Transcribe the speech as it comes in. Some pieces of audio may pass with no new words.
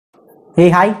Hey,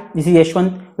 hi, this is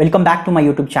Yaswanth. Welcome back to my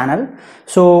YouTube channel.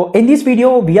 So in this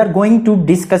video, we are going to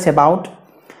discuss about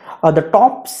the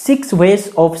top 6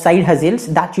 ways of side hustles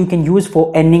that you can use for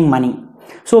earning money.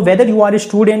 So whether you are a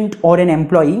student or an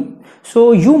employee,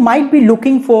 so you might be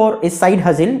looking for a side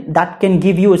hustle that can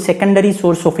give you a secondary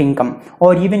source of income,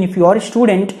 or even if you are a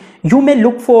student, you may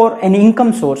look for an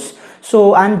income source.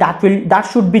 So, and that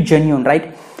should be genuine,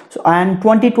 right? So, and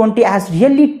 2020 has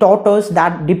really taught us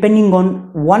that depending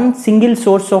on one single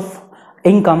source of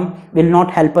income will not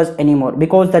help us anymore,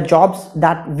 because the jobs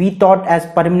that we thought as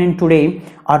permanent today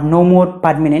are no more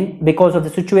permanent because of the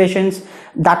situations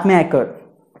that may occur.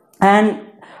 And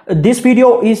this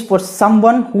video is for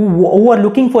someone who are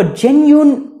looking for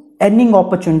genuine earning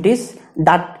opportunities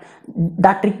that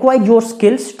require your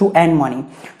skills to earn money.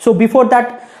 So before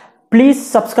that, please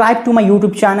subscribe to my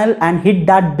YouTube channel and hit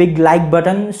that big like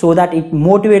button so that it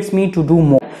motivates me to do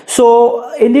more.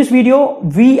 So in this video,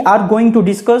 we are going to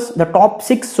discuss the top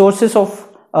 6 sources of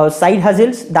side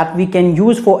hustles that we can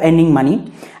use for earning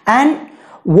money and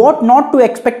what not to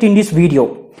expect in this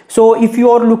video. So if you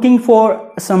are looking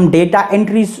for some data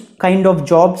entries kind of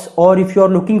jobs, or if you are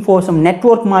looking for some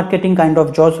network marketing kind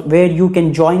of jobs where you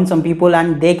can join some people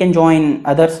and they can join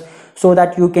others so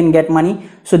that you can get money,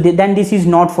 so then this is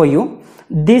not for you.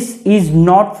 This is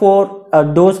not for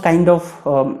those kind of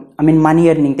money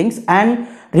earning things. And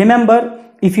remember,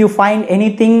 if you find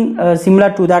anything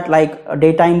similar to that, like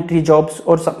data entry jobs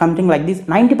or something like this,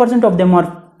 90% of them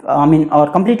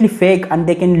are completely fake and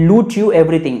they can loot you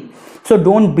everything. So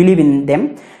don't believe in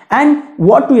them. And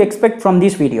what to expect from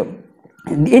this video?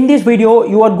 In this video,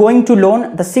 you are going to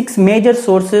learn the 6 major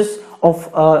sources of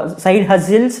side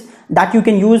hustles that you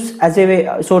can use as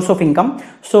a source of income.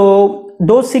 So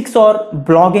those 6 are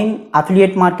blogging,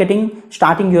 affiliate marketing,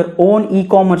 starting your own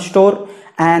e-commerce store,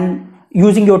 and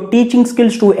using your teaching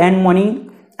skills to earn money,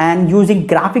 and using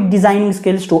graphic designing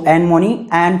skills to earn money,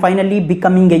 and finally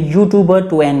becoming a YouTuber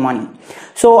to earn money.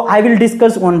 So I will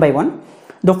discuss one by one.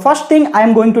 The first thing I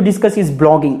am going to discuss is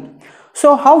blogging.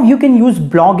 So how you can use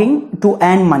blogging to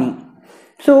earn money.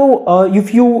 So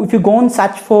if you go and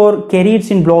search for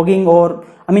careers in blogging, or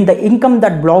the income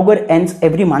that blogger earns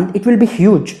every month, it will be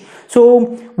huge. So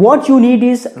what you need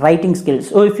is writing skills.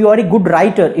 So if you are a good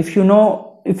writer, if you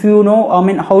know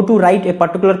how to write a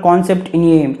particular concept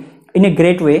in a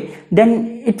great way,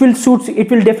 then it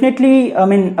will definitely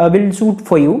will suit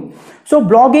for you. So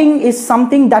blogging is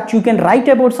something that you can write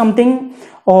about something,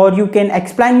 or you can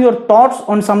explain your thoughts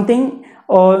on something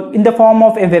in the form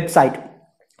of a website.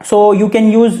 So you can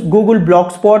use Google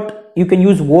Blogspot, you can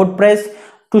use WordPress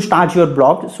to start your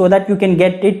blog, so that you can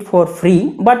get it for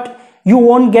free, but you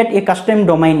won't get a custom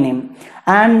domain name.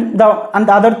 And the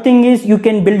other thing is, you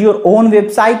can build your own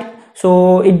website.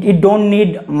 So it don't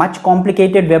need much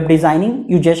complicated web designing.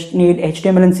 You just need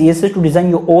HTML and CSS to design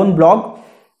your own blog.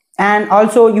 And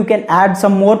also you can add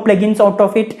some more plugins out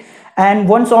of it. And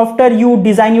once after you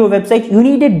design your website, you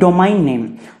need a domain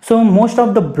name. So most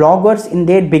of the bloggers in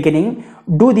their beginning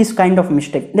do this kind of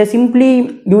mistake. They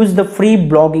simply use the free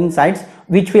blogging sites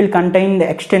which will contain the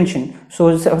extension.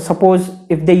 So suppose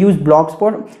if they use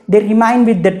Blogspot, they remain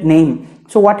with that name.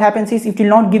 So what happens is, it will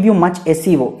not give you much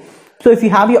SEO. So if you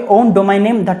have your own domain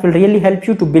name, that will really help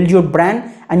you to build your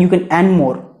brand and you can earn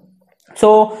more.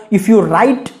 So if you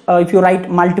write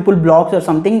multiple blogs or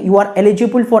something, you are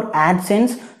eligible for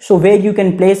AdSense, so where you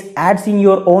can place ads in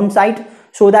your own site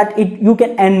so that you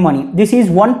can earn money. This is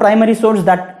one primary source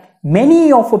that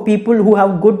many of people who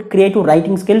have good creative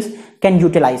writing skills can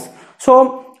utilize.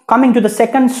 So coming to the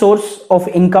second source of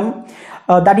income,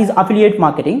 that is affiliate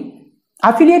marketing.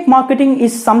 Affiliate marketing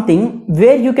is something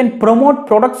where you can promote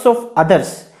products of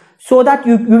others so that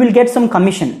you will get some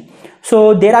commission.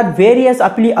 So there are various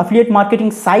affiliate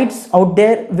marketing sites out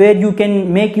there where you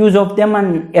can make use of them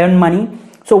and earn money.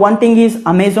 So one thing is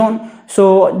Amazon.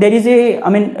 So there is a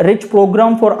rich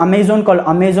program for Amazon called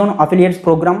Amazon Affiliates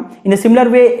Program. In a similar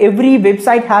way, every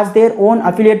website has their own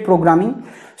affiliate programming.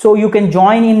 So you can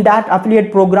join in that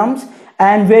affiliate programs,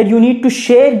 and where you need to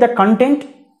share the content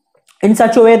in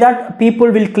such a way that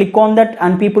people will click on that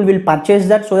and people will purchase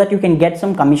that, so that you can get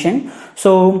some commission.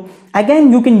 So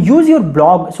again, you can use your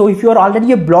blog. So if you are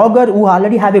already a blogger who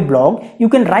already have a blog, you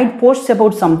can write posts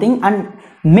about something and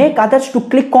make others to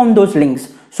click on those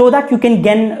links, so that you can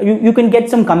get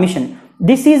some commission.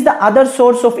 This is the other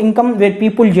source of income where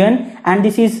people earn, and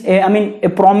this is a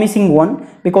promising one,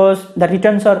 because the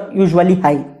returns are usually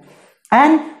high.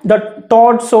 And the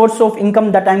third source of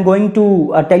income that I'm going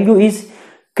to tell you is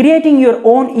creating your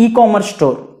own e-commerce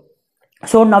store.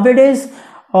 So nowadays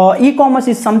e-commerce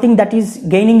is something that is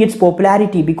gaining its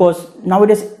popularity, because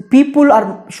nowadays people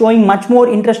are showing much more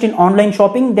interest in online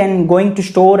shopping than going to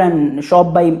store and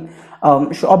shop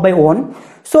by own.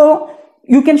 So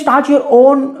you can start your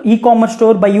own e-commerce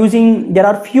store by using, there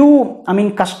are few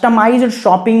customized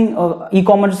shopping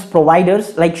e-commerce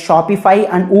providers like Shopify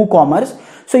and WooCommerce.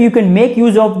 So you can make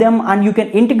use of them, and you can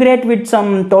integrate with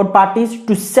some third parties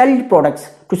to sell products,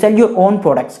 to sell your own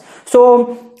products.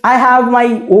 So I have my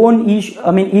own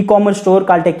e-commerce store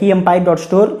called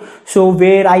techempire.store. So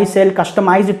where I sell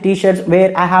customized t-shirts,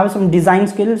 where I have some design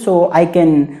skills, so I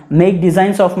can make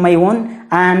designs of my own,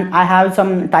 and I have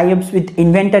some tie-ups with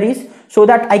inventories so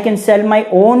that I can sell my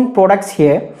own products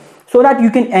here, so that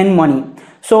you can earn money.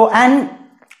 So, and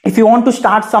if you want to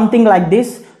start something like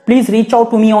this, please reach out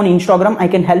to me on Instagram. I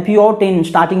can help you out in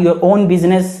starting your own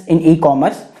business in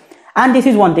e-commerce. And this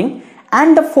is one thing.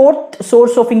 And the fourth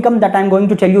source of income that I'm going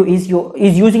to tell you is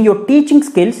using your teaching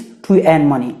skills to earn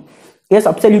money. Yes,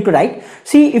 absolutely right.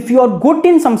 See, if you are good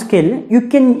in some skill, you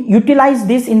can utilize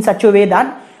this in such a way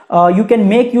that you can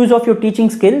make use of your teaching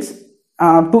skills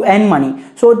to earn money.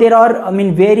 So there are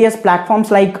various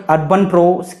platforms like Urban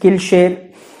Pro,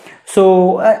 Skillshare.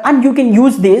 So and you can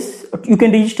use this. You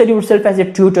can register yourself as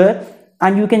a tutor,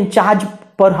 and you can charge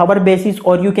per hour basis,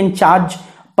 or you can charge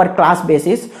per class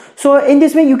basis. So in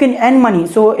this way you can earn money.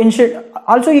 So instead,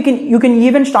 also you can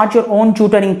even start your own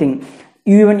tutoring thing.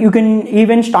 You can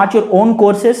even start your own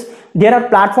courses. There are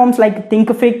platforms like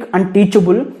Thinkific and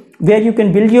Teachable, where you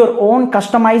can build your own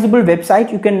customizable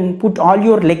website. You can put all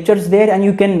your lectures there, and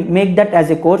you can make that as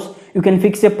a course. You can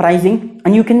fix a pricing,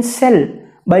 and you can sell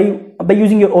by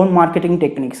using your own marketing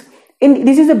techniques. And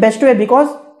this is the best way,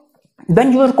 because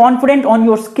when you are confident on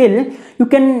your skill, you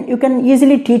can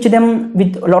easily teach them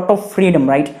with a lot of freedom,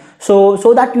 right? So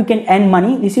that you can earn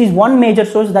money. This is one major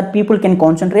source that people can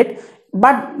concentrate,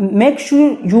 but make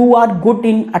sure you are good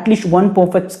in at least one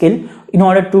perfect skill in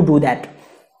order to do that.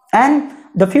 And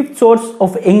the fifth source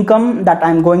of income that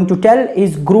I'm going to tell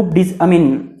is graphic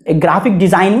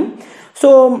design.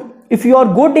 So if you are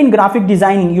good in graphic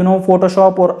designing,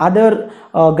 Photoshop or other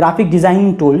graphic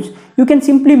designing tools, you can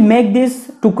simply make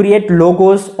this to create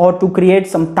logos or to create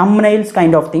some thumbnails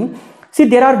kind of thing. See,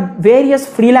 there are various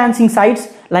freelancing sites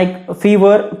like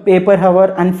Fiverr,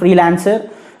 Paperhour and Freelancer.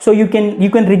 So you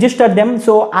can register them.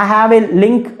 So I have a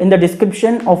link in the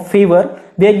description of Fiverr,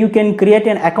 where you can create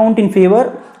an account in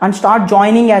Fiverr and start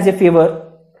joining as a Fiverr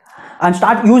and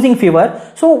start using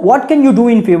Fiverr. So what can you do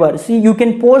in Fiverr? See, you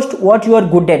can post what you are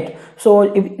good at. So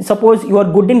if suppose you are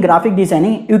good in graphic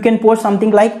designing, you can post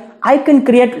something like, I can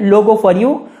create logo for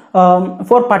you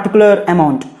for particular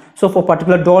amount. So for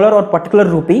particular dollar or particular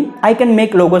rupee, I can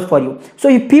make logos for you. So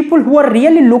if people who are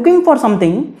really looking for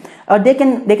something, they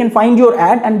can find your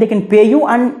ad and they can pay you,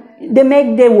 and they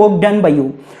make their work done by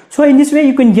you. So in this way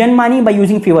you can earn money by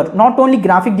using Fiverr. Not only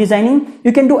graphic designing,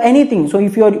 you can do anything. So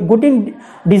if you are good in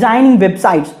designing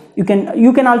websites, you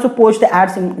can also post the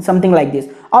ads in something like this.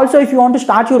 Also, if you want to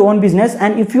start your own business,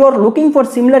 and if you are looking for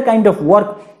similar kind of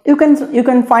work, you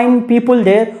can find people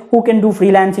there who can do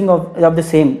freelancing of the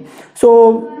same.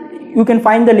 So you can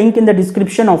find the link in the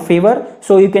description of Fiverr.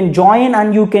 So you can join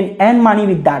and you can earn money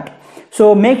with that.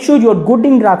 So make sure you're good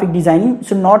in graphic designing.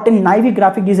 So not a naive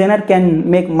graphic designer can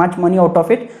make much money out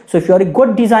of it. So if you're a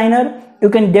good designer, you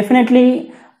can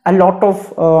definitely a lot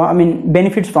of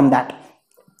benefits from that.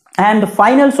 And the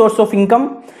final source of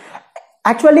income,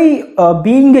 actually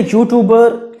being a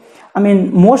YouTuber,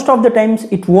 most of the times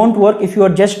it won't work if you are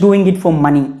just doing it for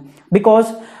money,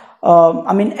 because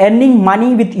earning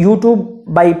money with YouTube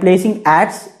by placing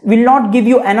ads will not give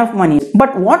you enough money.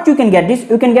 But what you can get is,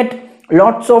 you can get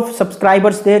lots of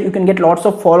subscribers there, you can get lots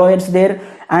of followers there,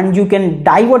 and you can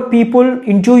divert people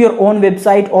into your own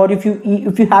website. Or if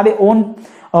you have a own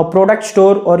product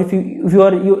store, or if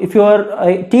you are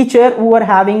a teacher who are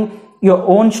having your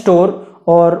own store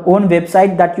or own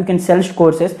website that you can sell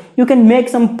courses, you can make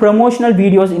some promotional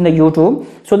videos in the YouTube,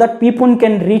 so that people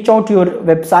can reach out to your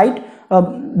website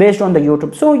based on the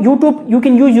YouTube. So you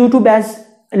can use YouTube as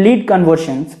lead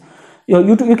conversions.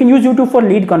 You can use YouTube for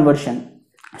lead conversion.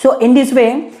 So in this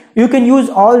way, you can use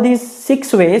all these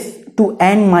 6 ways to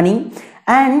earn money.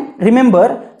 And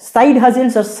remember, side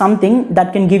hustles are something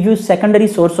that can give you secondary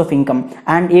source of income.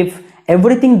 And if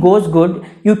everything goes good,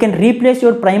 you can replace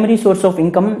your primary source of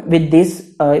income with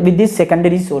this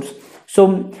secondary source.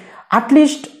 So at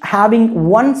least having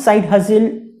one side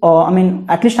hustle,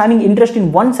 at least having interest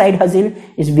in one side hustle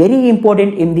is very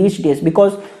important in these days,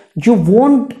 because you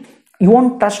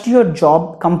won't trust your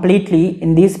job completely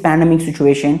in this pandemic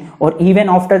situation, or even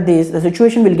after this, the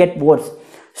situation will get worse.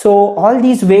 So all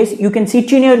these ways, you can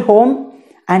sit in your home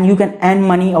and you can earn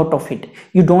money out of it.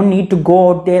 You don't need to go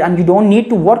out there and you don't need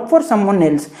to work for someone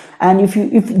else. And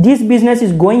if this business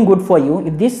is going good for you,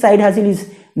 if this side hustle is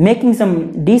making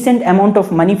some decent amount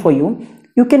of money for you,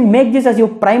 you can make this as your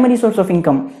primary source of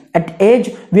income. At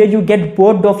age where you get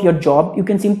bored of your job, you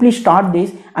can simply start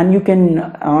this and you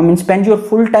can spend your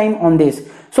full time on this.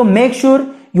 So make sure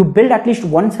you build at least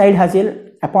one side hustle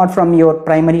apart from your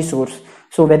primary source.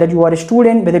 So whether you are a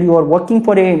student, whether you are working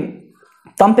for a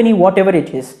company, whatever it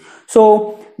is. So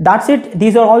that's it.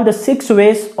 These are all the 6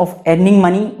 ways of earning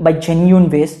money by genuine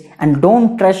ways. And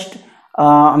don't trust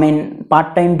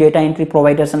part-time data entry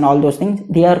providers and all those things.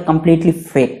 They are completely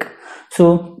fake.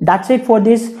 So that's it for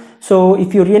this. So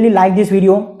if you really like this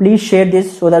video, please share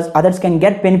this so that others can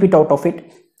get benefit out of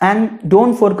it. And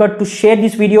don't forget to share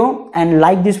this video and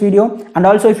like this video. And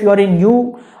also if you are a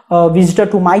new visitor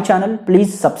to my channel,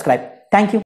 please subscribe. Thank you.